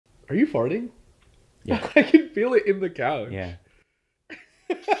Are you farting? Yeah. I can feel it in the couch. Yeah.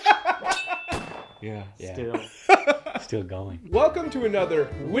 Yeah. Still going. Welcome to another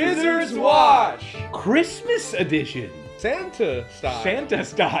Wizard's Watch Christmas edition. Santa style. Santa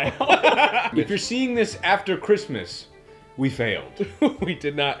style. If you're seeing this after Christmas, we failed. We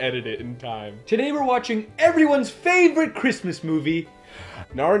did not edit it in time. Today we're watching everyone's favorite Christmas movie,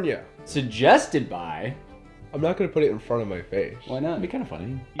 Narnia. Suggested by... I'm not going to put it in front of my face. Why not? It'd be kind of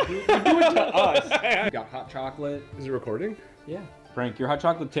funny. You do it to us. You got hot chocolate. Is it recording? Yeah. Frank, your hot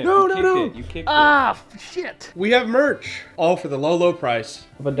chocolate tip. No, you no, no. It. You kicked Shit. We have merch. All for the low, low price.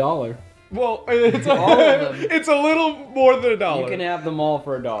 it. Of $1. Well, it's All of them. It's a little more than $1. You can have them all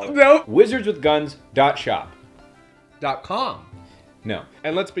for $1. No. Wizardswithguns.shop. .com. No.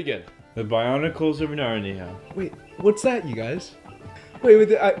 And let's begin. The Chronicles of Narnia. Wait, what's that, you guys?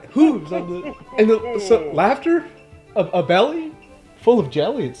 Wait, hooves on the... And laughter? A belly? Full of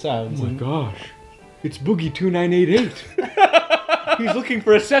jelly, it sounds. Oh my gosh. It's Boogie 2988. He's looking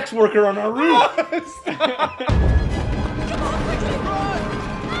for a sex worker on our roof.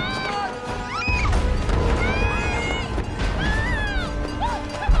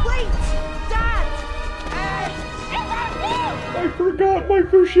 I forgot my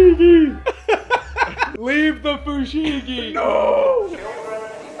fushigi! Leave the fushigi! No!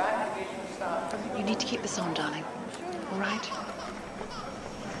 You need to keep this on, darling. All right?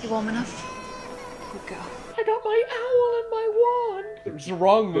 You warm enough? Good girl. I got my owl and my wand. It's the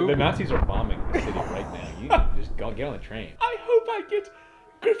wrong move. The Nazis are bombing the city right now. You just go get on the train. I hope I get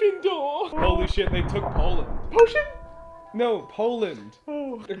Gryffindor. Holy shit, they took Poland. Potion? No, Poland.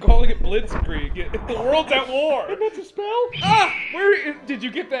 Oh. They're calling it Blitzkrieg. The world's at war. And that's a spell? Ah! Where did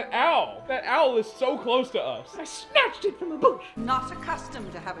you get that owl? That owl is so close to us. I snatched it from a bush. Not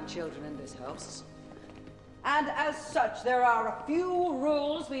accustomed to having children in this house. And as such, there are a few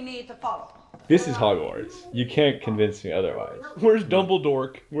rules we need to follow. This is Hogwarts. You can't convince me otherwise. Where's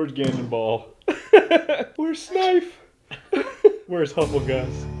Dumbledore? Where's Ganondorf? Where's Snipe? Where's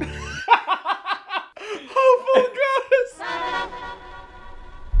Hufflepuff? Hufflepuff!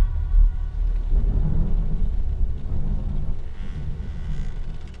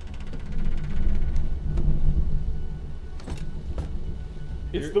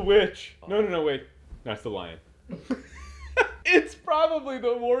 It's the witch. No, wait. That's the lion. It's probably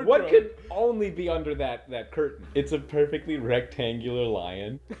the wardrobe. What could only be under that curtain? It's a perfectly rectangular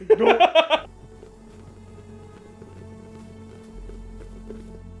lion.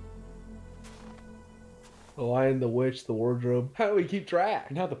 The lion, the witch, the wardrobe. How do we keep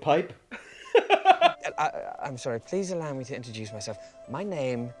track? Now the pipe. I'm sorry, please allow me to introduce myself. My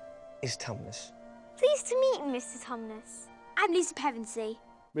name is Thomas. Pleased to meet you, Mr. Tumnus. I'm Lisa Pevensey.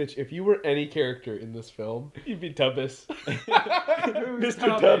 Mitch, if you were any character in this film, you'd be Tubbis.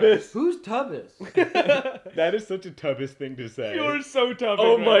 Mr. Tubbis. Who's Tubbis? That is such a Tubbis thing to say. You're so Tubbis.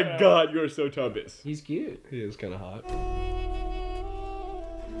 Oh my right now. god, you're so Tubbis. He's cute. He is kind of hot.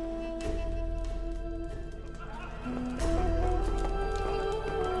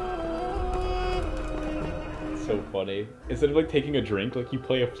 It's so funny. Instead of like taking a drink, like you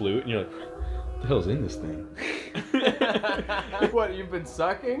play a flute and you're like, what the hell's in this thing? What, you've been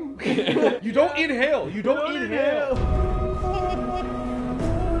sucking? You don't inhale. You don't inhale.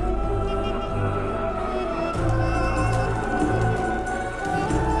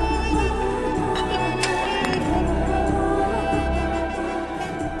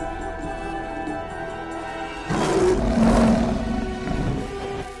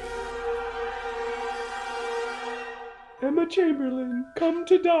 Emma Chamberlain, come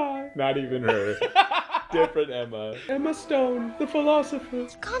to die. Not even her. Different Emma. Emma Stone, the philosopher. You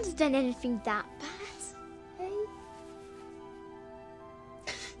can't have done anything that bad, eh?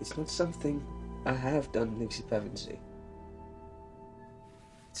 It's not something I have done, Lucy Pevensey.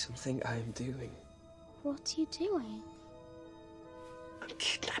 It's something I am doing. What are you doing? I'm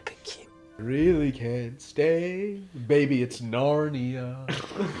kidnapping you. Really can't stay. Baby, it's Narnia.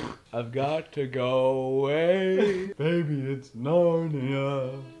 I've got to go away. Baby, it's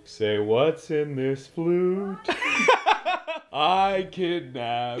Narnia. Say what's in this flute? I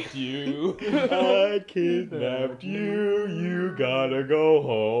kidnapped you. I kidnapped you. You gotta go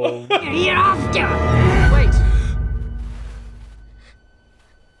home. Wait.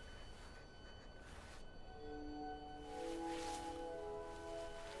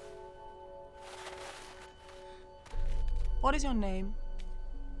 What is your name,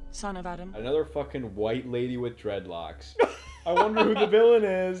 son of Adam? Another fucking white lady with dreadlocks. I wonder who the villain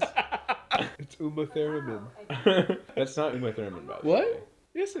is. It's Uma Thurman. That's not Uma Thurman, by the What? way.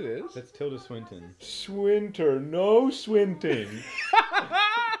 Yes, it is. That's Tilda Swinton. Swinter, no swinting.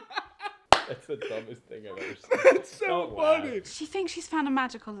 That's the dumbest thing I've ever seen. That's so Don't laugh. funny. She thinks she's found a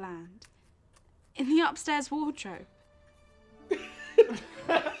magical land. In the upstairs wardrobe.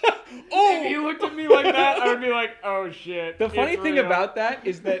 If you looked at me like that, I would be like, oh shit. The funny it's thing real. about that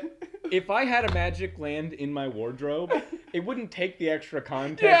is that if I had a magic land in my wardrobe, it wouldn't take the extra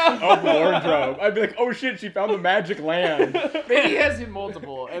context of wardrobe. I'd be like, oh shit, she found the magic land. Maybe he has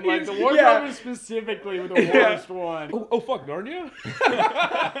multiple, and like the wardrobe is specifically the worst one. Oh, fuck, Narnia?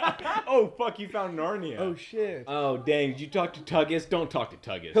 Oh fuck, you found Narnia. Oh, shit. Oh dang, did you talk to Tuggus? Don't talk to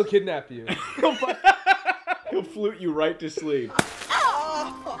Tuggus. He'll kidnap you. He'll flute you right to sleep.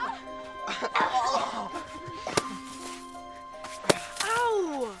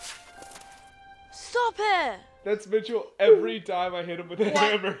 Ow! Stop it! That's Mitchell every time I hit him with a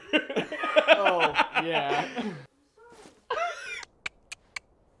hammer. Oh, yeah.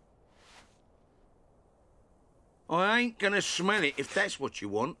 I ain't gonna smell it if that's what you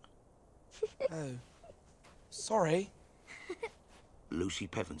want. Oh. Sorry. Lucy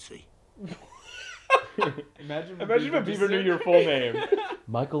Pevensey. Imagine Imagine if Beaver knew your full name.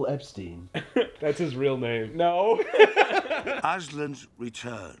 Michael Epstein. That's his real name. No. Aslan's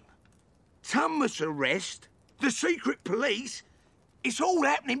return. Thomas arrest. The secret police. It's all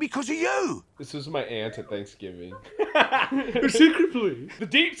happening because of you. This was my aunt at Thanksgiving. The secret police. The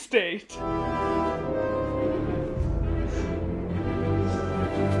deep state.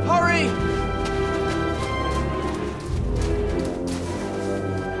 Hurry!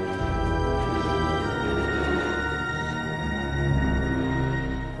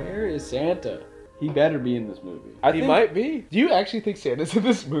 Where is Santa? He better be in this movie. He might be. Do you actually think Santa's in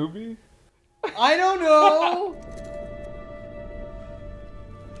this movie? I don't know!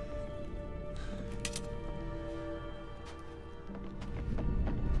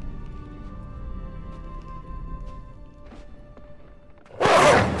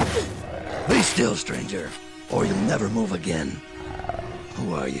 Be still, stranger, or you'll never move again.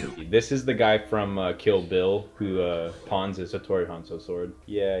 Who are you? This is the guy from Kill Bill who pawns his Hattori Hanzo sword.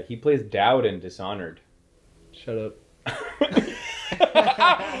 Yeah, he plays Dowd in Dishonored. Shut up.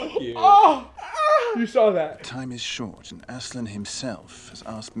 Cute. Oh! You saw that. Time is short, and Aslan himself has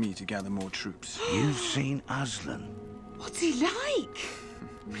asked me to gather more troops. You've seen Aslan. What's he like?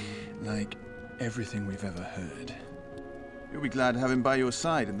 Like everything we've ever heard. You'll be glad to have him by your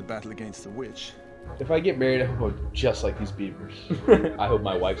side in the battle against the witch. If I get married, I hope I'm just like these beavers. I hope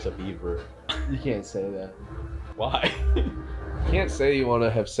my wife's a beaver. You can't say that. Why? You can't say you want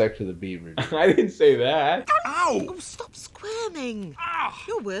to have sex with a beaver. I didn't say that. Ow! Oh, stop squirming.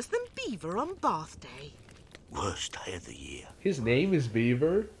 You're worse than Beaver on bath day. Worst day of the year. His name is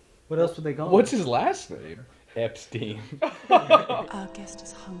Beaver? What else would they call him? What's his last name? Epstein. Our guest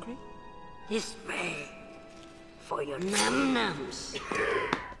is hungry. This way. For your num-nums.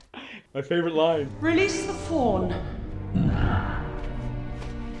 My favorite line. Release the fawn.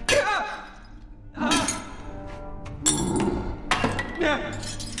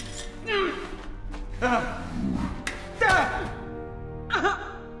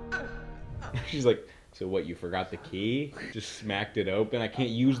 She's like, so what, you forgot the key? Just smacked it open? I can't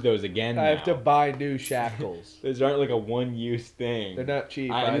use those again I have to now. buy new shackles. Those aren't like a one-use thing. They're not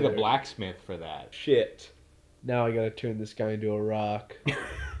cheap I need a either. blacksmith for that. Shit. Now I gotta turn this guy into a rock.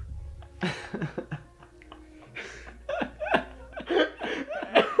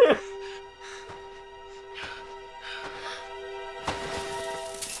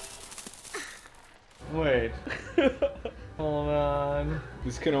 Wait. Hold on.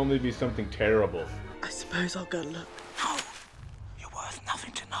 This can only be something terrible. I suppose I'll go look. No. You're worth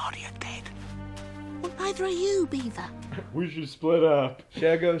nothing to Narnia, dead. Well, neither are you, Beaver. We should split up.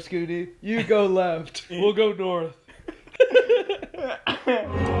 Shall I go, Scooty? You go left. We'll go north.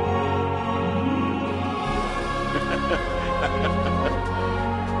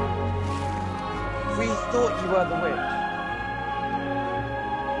 We thought you were the witch.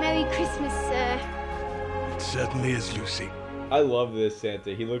 Merry Christmas, sir. It certainly is, Lucy. I love this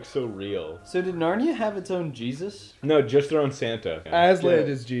Santa. He looks so real. So did Narnia have its own Jesus? No, just their own Santa. Aslan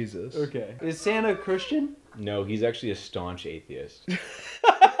is Jesus. Okay. Is Santa Christian? No, he's actually a staunch atheist.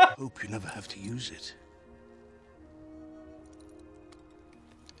 Hope you never have to use it.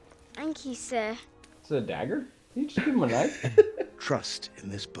 Thank you, sir. Is it a dagger? Can you just give him a knife? Trust in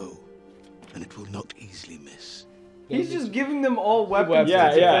this bow, and it will not easily miss. He's just giving them all weapons Yeah,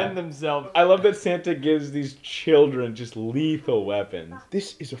 to yeah. defend themselves. I love that Santa gives these children just lethal weapons.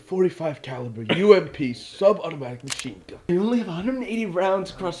 This is a 45 caliber UMP sub-automatic machine gun. You only have 180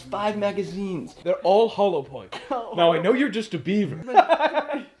 rounds across 5 magazines. They're all hollow point. Now I know you're just a beaver,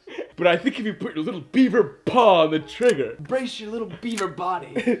 But I think if you put your little beaver paw on the trigger. Brace your little beaver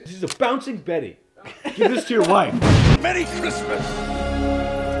body. This is a bouncing Betty. Give this to your wife. Merry Christmas!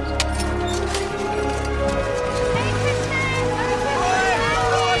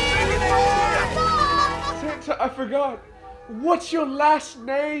 Santa, I forgot. What's your last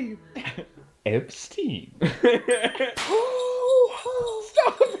name? Epstein.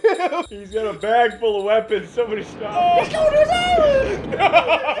 Stop him! He's got a bag full of weapons. Somebody stop. He's going to his island!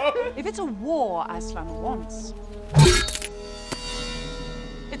 No! If it's a war Aslan wants,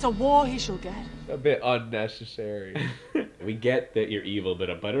 it's a war he shall get. A bit unnecessary. We get that you're evil, but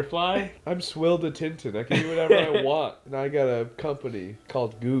a butterfly? I'm Swilda Tintin. I can do whatever I want. And I got a company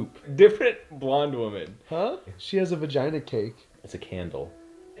called Goop. Different blonde woman. Huh? She has a vagina cake. It's a candle.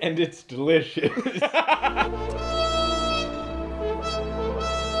 And it's delicious.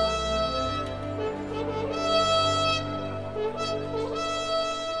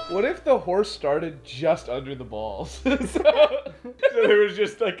 What if the horse started just under the balls? So there was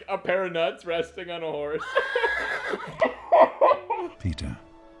just like a pair of nuts resting on a horse. Peter,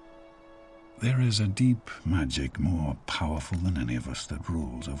 there is a deep magic more powerful than any of us that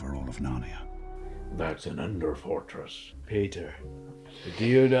rules over all of Narnia. That's an under fortress. Peter, do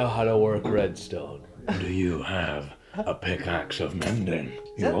you know how to work redstone? Do you have a pickaxe of mending?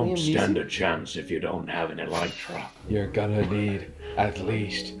 You won't stand a chance if you don't have an elytra. You're gonna need at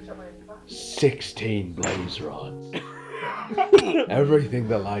least 16 blaze rods. Everything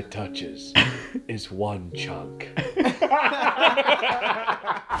the light touches is one chunk.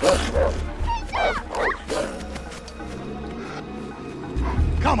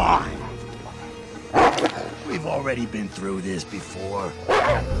 Come on! We've already been through this before.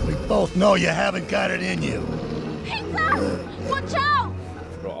 We both know you haven't got it in you. Watch out!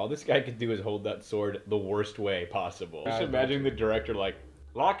 Bro, all this guy could do is hold that sword the worst way possible. Just imagine the director like,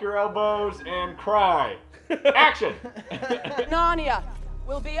 lock your elbows and cry. Action! Narnia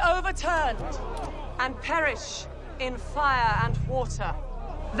will be overturned and perish in fire and water.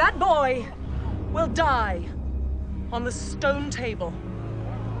 That boy will die on the stone table.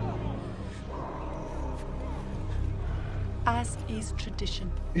 As is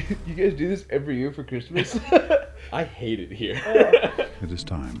tradition. You guys do this every year for Christmas? I hate it here. It is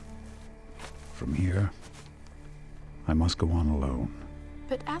time. From here, I must go on alone.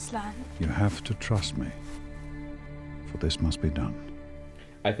 But Aslan... You have to trust me, for this must be done.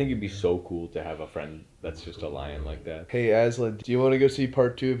 I think it'd be so cool to have a friend that's just a lion like that. Hey Aslan, do you want to go see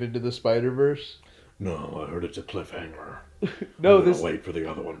part 2 of Into the Spider-Verse? No, I heard it's a cliffhanger. No, I'm gonna wait for the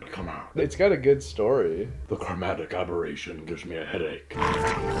other one to come out. It's got a good story. The chromatic aberration gives me a headache.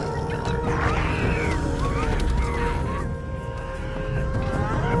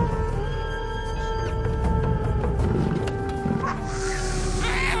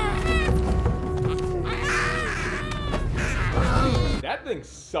 That thing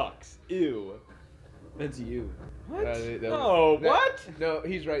sucks. Ew. That's you. What? No, what? No,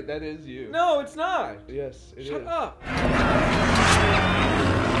 he's right. That is you. No, it's not. Yes, it is. Shut up.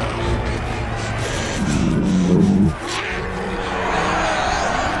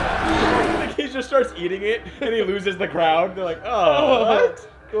 Like he just starts eating it and he loses the crowd. They're like, oh, what?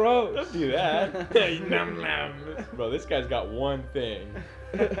 Gross. Don't do that. Nom nom. Bro, this guy's got one thing.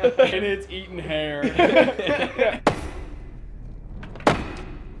 And it's eating hair.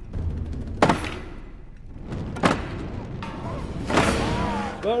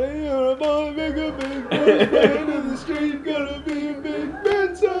 Buddy, you're a boy, make a big boy, man in the street, gonna be a big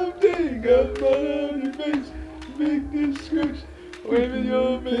man someday. Got mud on your face, big disgrace, waving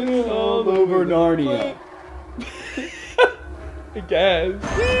your finger all over Narnia. I guess.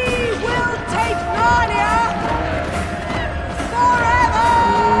 We will take Narnia forever!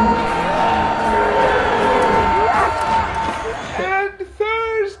 And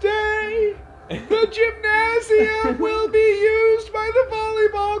Thursday, the gymnasium will be used by the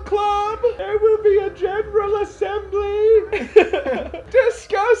volleyball club. There will be a general assembly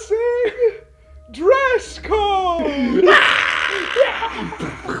discussing dress code.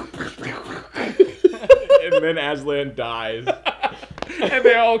 And then Aslan dies. And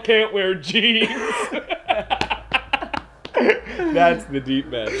they all can't wear jeans. That's the deep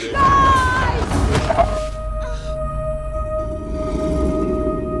magic.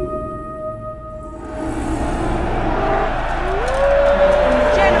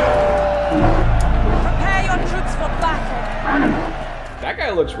 Prepare your troops for battle. That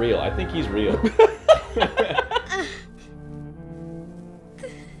guy looks real. I think he's real.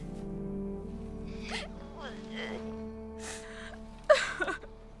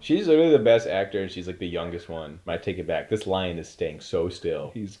 She's literally the best actor, and she's like the youngest one. I take it back. This lion is staying so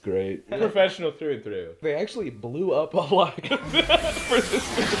still. He's great. Professional through and through. They actually blew up a lot for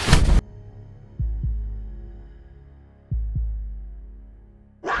this movie.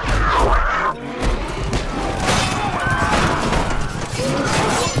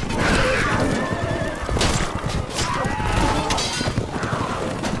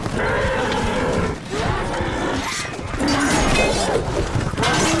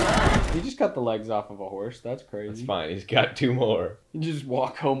 Cut the legs off of a horse. That's crazy. That's fine. He's got 2 more. You just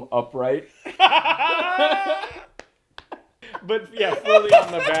walk home upright. But yeah, fully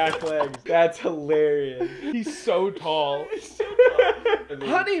on the back legs. That's hilarious. He's so tall.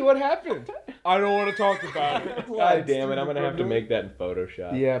 Honey, what happened? I don't want to talk about it. God damn it, I'm gonna have to make that in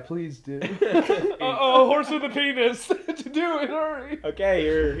Photoshop. Yeah, please do. Uh-oh, horse with a penis. Do it, hurry. Okay,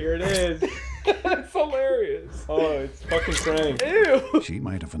 here it is. That's hilarious. Oh, it's fucking Frank. Ew. She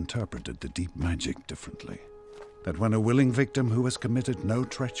might have interpreted the deep magic differently. That when a willing victim who has committed no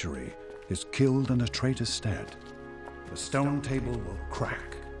treachery is killed in a traitor's stead, the stone table will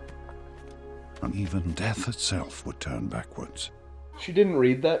crack. And even death itself would turn backwards. She didn't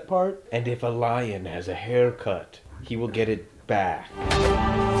read that part? And if a lion has a haircut, he will get it back.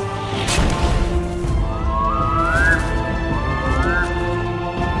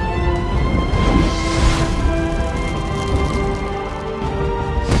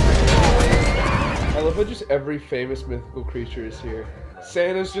 I love how just every famous mythical creature is here.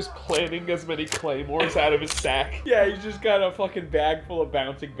 Santa's just planting as many claymores out of his sack. Yeah, he's just got a fucking bag full of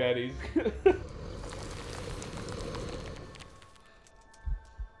bouncing betties.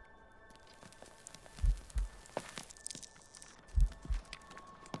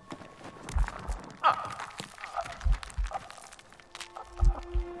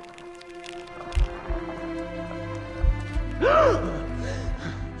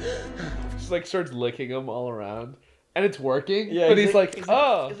 Just like starts licking them all around. And it's working. Yeah, but he's like,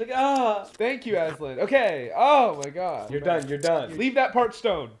 oh. He's like, ah. Thank you, Aslan. Okay. Oh my god. You're done. You're done. Leave that part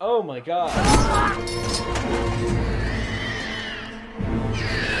stone. Oh my god.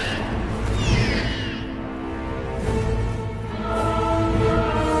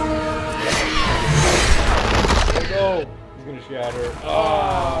 Oh, he's gonna shatter.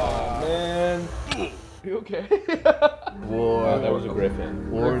 Oh, man. You okay? War. Oh, that was a griffin.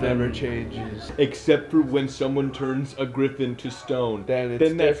 War never changes. Except for when someone turns a griffin to stone.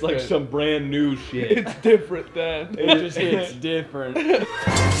 Then that's like some brand new shit. It's different then. It's different.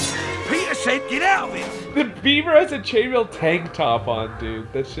 Peter said get out of it! The beaver has a chainmail tank top on,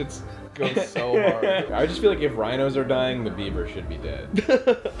 dude. That shit's goes so hard. I just feel like if rhinos are dying, the beaver should be dead.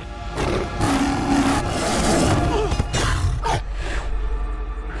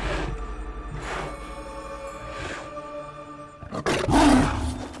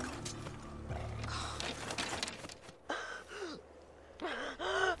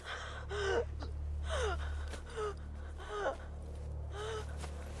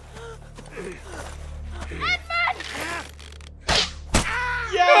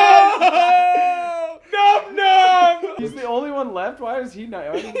 He's the only one left? Why is he not?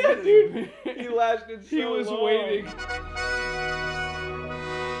 Yeah, dude. He lasted so long. He was waiting.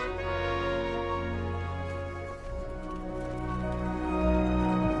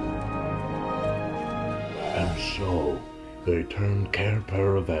 And so, they turned Cair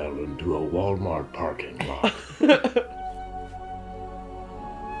Paravel into a Walmart parking lot.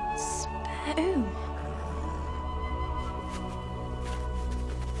 Spoon.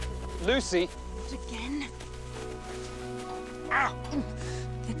 Lucy. What again? Ow!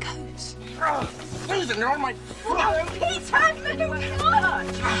 The coat. Susan, you're on my foot! Peter, no, God!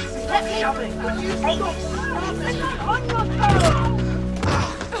 Let me have it. Will you stop? On your phone.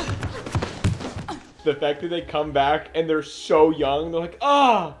 The fact that they come back and they're so young, they're like,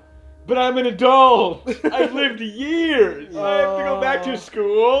 ah, but I'm an adult. I've lived years. I have to go back to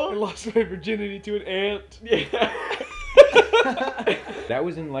school. I lost my virginity to an ant. Yeah. That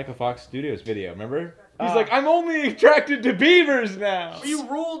was in LikeAFoxStudios video, remember? He's Ah. like, I'm only attracted to beavers now. We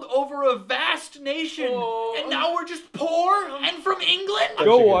ruled over a vast nation, and now we're just poor and from England?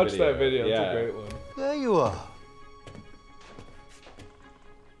 Go watch that video. It's Yeah. a great one. There you are.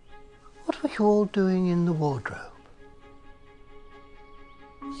 What were you all doing in the wardrobe?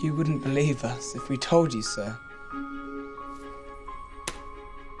 You wouldn't believe us if we told you so.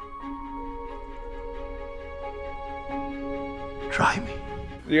 Try me.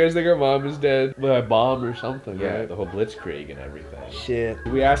 Do you guys think our mom is dead by a bomb or something? Yeah, right? the whole blitzkrieg and everything. Shit.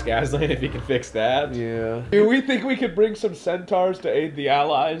 Did we ask Aslan if he can fix that? Yeah. Do we think we could bring some centaurs to aid the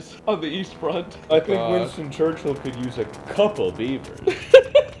Allies on the East Front? I think Winston Churchill could use a couple beavers.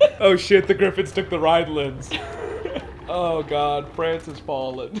 Oh shit, the Griffins took the ride lens. Oh god, France has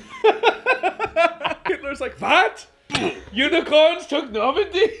fallen. Hitler's like, what? Unicorns took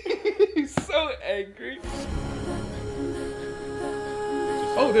Normandy? He's so angry.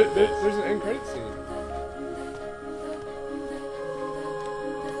 Oh, there's an end credit scene.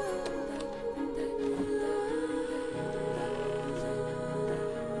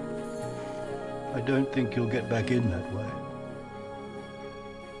 I don't think you'll get back in that way.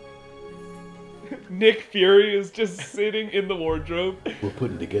 Nick Fury is just sitting in the wardrobe. We're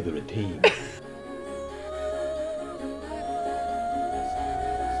putting together a team.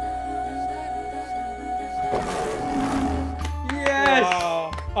 Yes!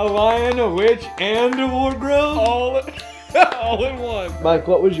 Wow. A lion, a witch, and a wardrobe? All in one. Mike,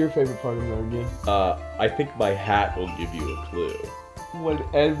 what was your favorite part of Narnia? I think my hat will give you a clue. When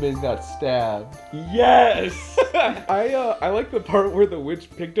Edmund got stabbed. Yes! I like the part where the witch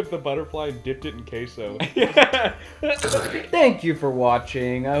picked up the butterfly and dipped it in queso. Thank you for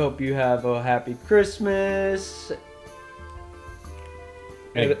watching. I hope you have a happy Christmas.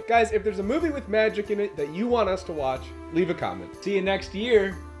 And guys, if there's a movie with magic in it that you want us to watch, leave a comment. See you next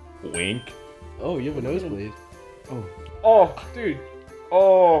year. Wink. Oh, you have a nosebleed. Oh. Oh, dude.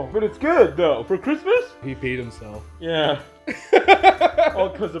 Oh, but it's good though. For Christmas? He peed himself. Yeah. All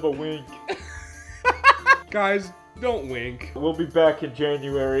because of a wink. Guys, don't wink. We'll be back in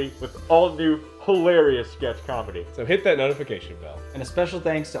January with all new hilarious sketch comedy. So hit that notification bell. And a special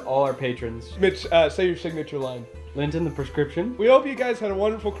thanks to all our patrons. Mitch, say your signature line. Linton, the prescription. We hope you guys had a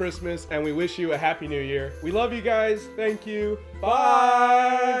wonderful Christmas, and we wish you a happy new year. We love you guys. Thank you.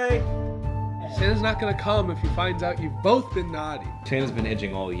 Bye. Santa's not gonna come if he finds out you've both been naughty. Santa's been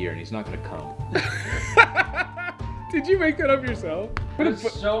edging all year and he's not gonna come. Did you make that up yourself? There's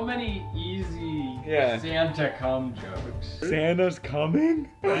so many easy Santa come jokes. Santa's coming?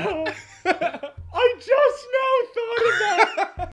 I just now thought of that!